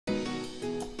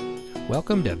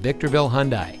Welcome to Victorville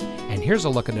Hyundai, and here's a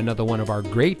look at another one of our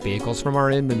great vehicles from our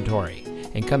inventory,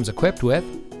 and comes equipped with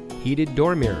heated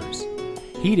door mirrors,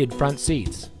 heated front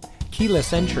seats,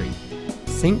 keyless entry,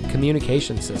 sync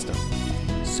communication system,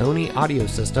 Sony audio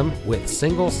system with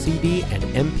single CD and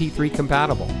MP3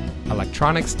 compatible,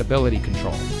 electronic stability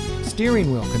control,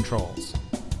 steering wheel controls,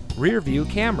 rear view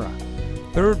camera,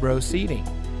 third row seating,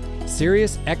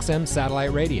 Sirius XM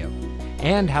satellite radio,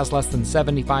 and has less than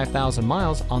 75,000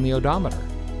 miles on the odometer.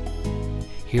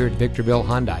 Here at Victorville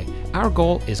Hyundai, our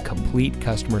goal is complete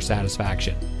customer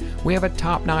satisfaction. We have a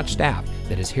top-notch staff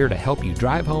that is here to help you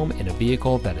drive home in a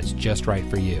vehicle that is just right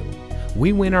for you.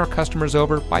 We win our customers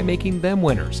over by making them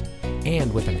winners.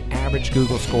 And with an average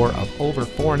Google score of over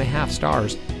 4.5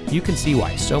 stars, you can see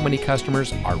why so many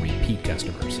customers are repeat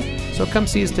customers. So come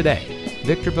see us today.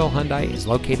 Victorville Hyundai is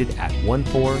located at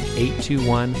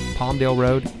 14821 Palmdale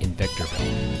Road in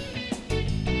Victorville.